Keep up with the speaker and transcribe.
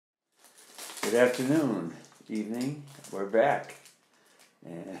Good afternoon, evening. We're back.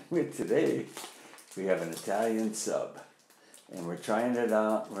 And with today, we have an Italian sub. And we're trying it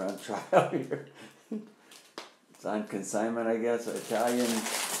out. We're on trial here. It's on consignment, I guess. Italian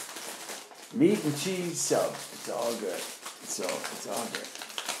meat and cheese sub. It's all good. So, it's all good.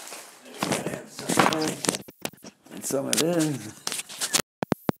 We gotta have some of that and some of this.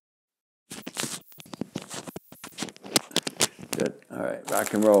 Good. All right.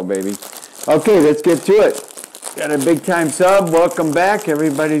 Rock and roll, baby. Okay, let's get to it. Got a big time sub. Welcome back.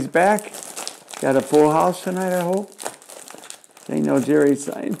 Everybody's back. Got a full house tonight, I hope. Ain't no Jerry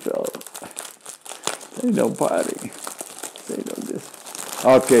Seinfeld. Ain't no party. Ain't no this.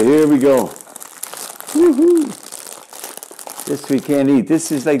 Okay, here we go. Woohoo! This we can't eat.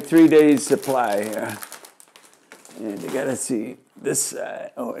 This is like 3 days supply here. And you gotta see this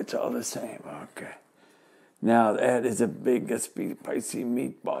side. Oh, it's all the same. Okay. Now that is a big, spicy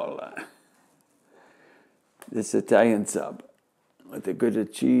meatball. This Italian sub with a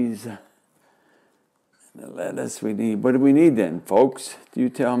good cheese and the lettuce we need. What do we need then, folks? You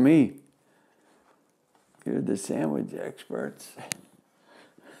tell me. You're the sandwich experts.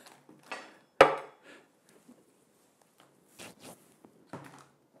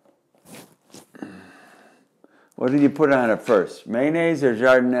 What did you put on it first? Mayonnaise or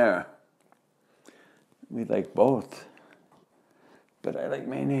giardiniera? We like both. But I like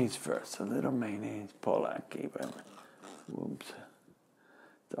mayonnaise first. A little mayonnaise. Polacchi. Whoops.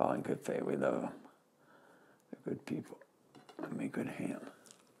 It's all in good faith. We love them. They're good people. They make good ham.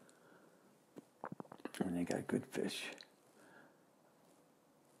 And they got good fish.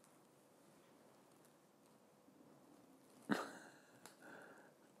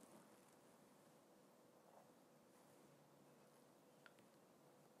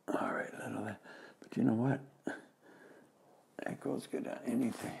 All right, a little bit. But you know what? That goes good on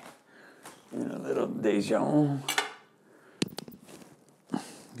anything. And a little Dijon.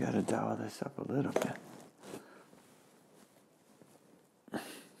 Got to dial this up a little bit.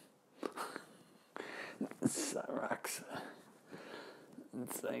 It's rocks.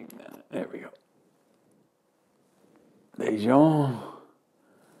 It's like that. There we go. Dijon. All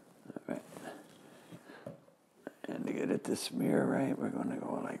right. And to get it to smear right, we're going to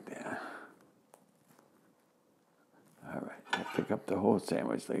go like that. All right. I pick up the whole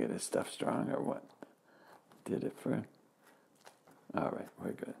sandwich. Look at this stuff strong or what? Did it for... All right,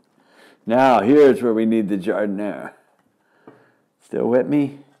 we're good. Now, here's where we need the giardiniera. Still with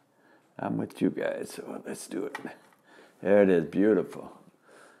me? I'm with you guys, so let's do it. There it is, beautiful.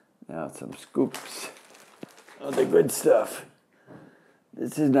 Now some scoops of the good stuff.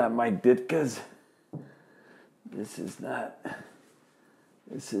 This is not Mike Ditka's. This is not.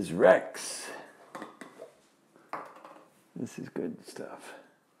 This is Rex. This is good stuff.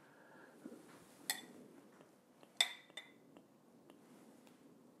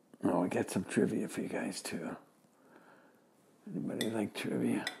 Oh, we got some trivia for you guys, too. Anybody like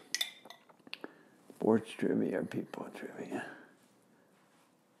trivia? Sports trivia or people trivia?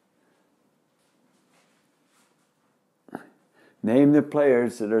 Name the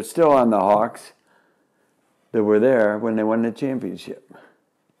players that are still on the Hawks that were there when they won the championship.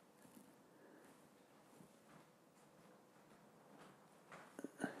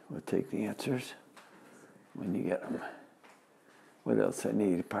 We'll take the answers when you get them. What else I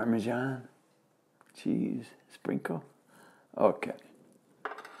need? Parmesan? Cheese? Sprinkle? Okay.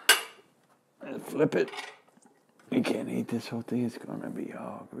 And flip it. You can't eat this whole thing. It's going to be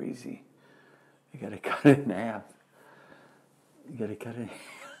all greasy. You got to cut it in half. You got to cut it.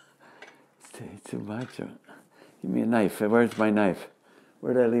 It's too much. Give me a knife. Where's my knife?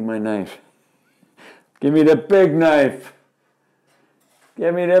 Where did I leave my knife? Give me the big knife.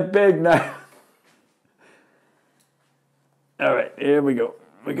 Give me the big knife. All right, here we go.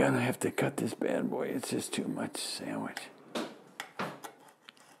 We're going to have to cut this bad boy. It's just too much sandwich.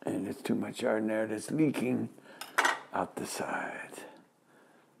 And it's too much giardiniera that's leaking out the side.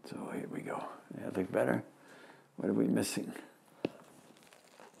 So here we go. That look better? What are we missing?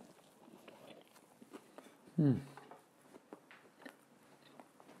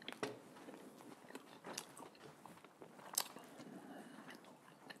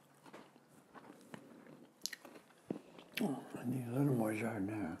 Oh, I need a little more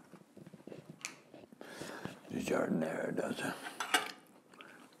giardiniera. The giardiniera does it.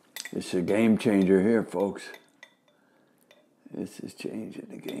 It's a game changer here, folks. This is changing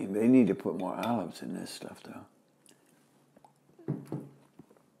the game. They need to put more olives in this stuff, though.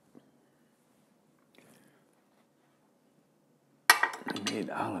 You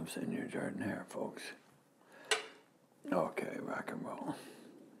need olives in your giardiniera, folks. Okay, rock and roll.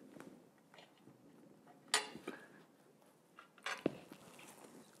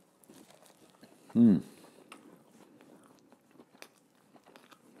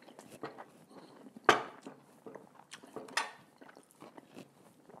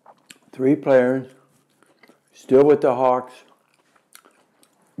 Three players, still with the Hawks,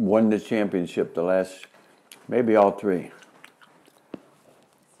 won the championship the last, maybe all three.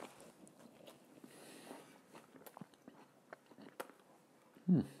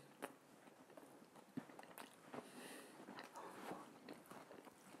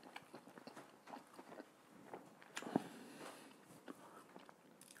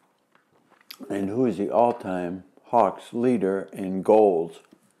 And who is the all-time Hawks leader in goals?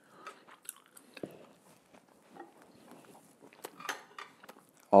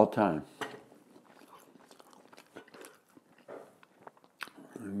 All time. I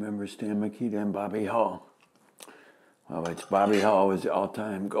remember Stan Mikita and Bobby Hull. Well, it's Bobby Hull was the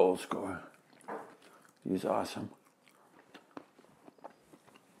all-time goal scorer. He's awesome.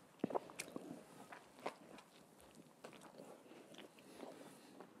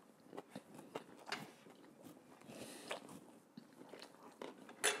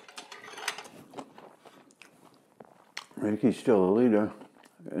 I think he's still the leader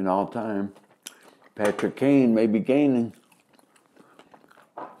in all time. Patrick Kane may be gaining.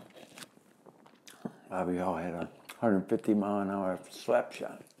 Bobby Hull had a 150-mile-an-hour slap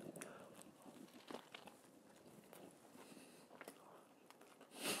shot.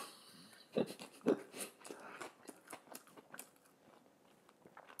 It's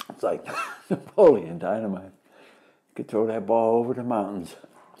like Napoleon Dynamite. Could throw that ball over the mountains.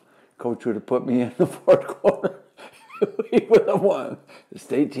 Coach would have put me in the fourth quarter. We would have won the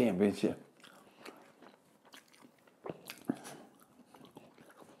state championship.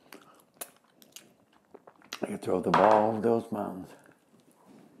 I could throw the ball over those mountains.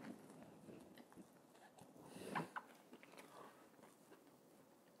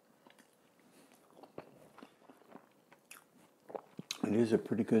 It is a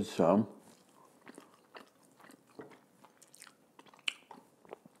pretty good sub.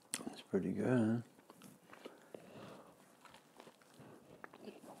 It's pretty good.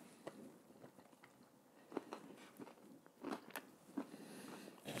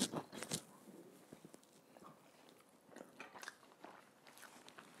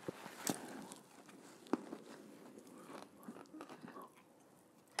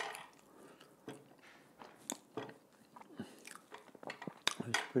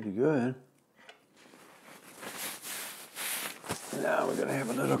 It's pretty good. Now we're going to have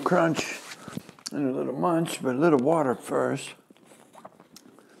a little crunch and a little munch, but a little water first.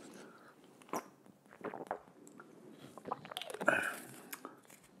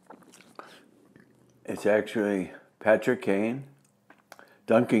 It's actually Patrick Kane,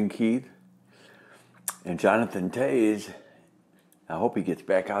 Duncan Keith, and Jonathan Tays. I hope he gets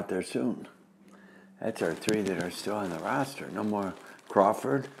back out there soon. That's our three that are still on the roster. No more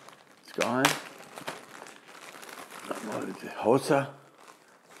Crawford. It's gone. What is it? Hossa.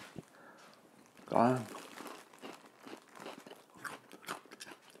 Gone.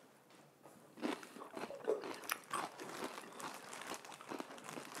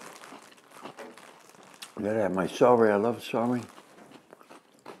 I gotta have my celery. I love celery.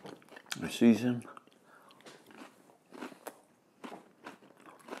 The season.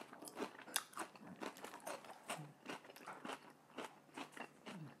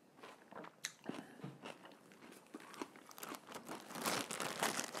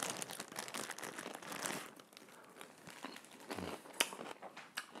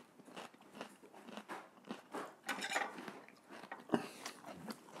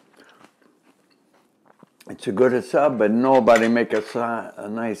 It's a good sub, but nobody make a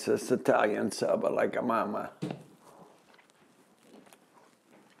nicest Italian sub like a mama.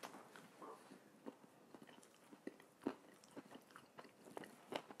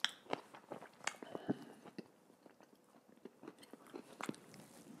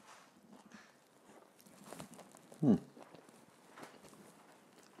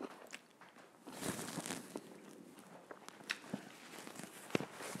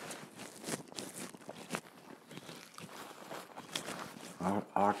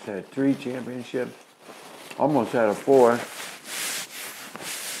 Hawks had 3 championships, almost had a 4.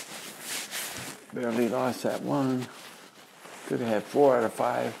 Barely lost that one. Could have had 4 out of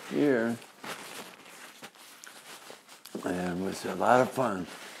 5 years. And it was a lot of fun.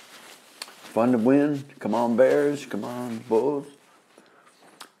 Fun to win. Come on, Bears. Come on, Bulls.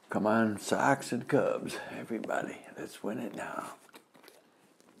 Come on, Sox and Cubs. Everybody, let's win it now.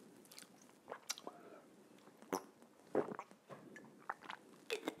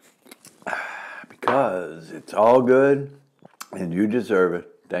 Because it's all good and you deserve it.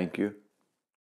 Thank you.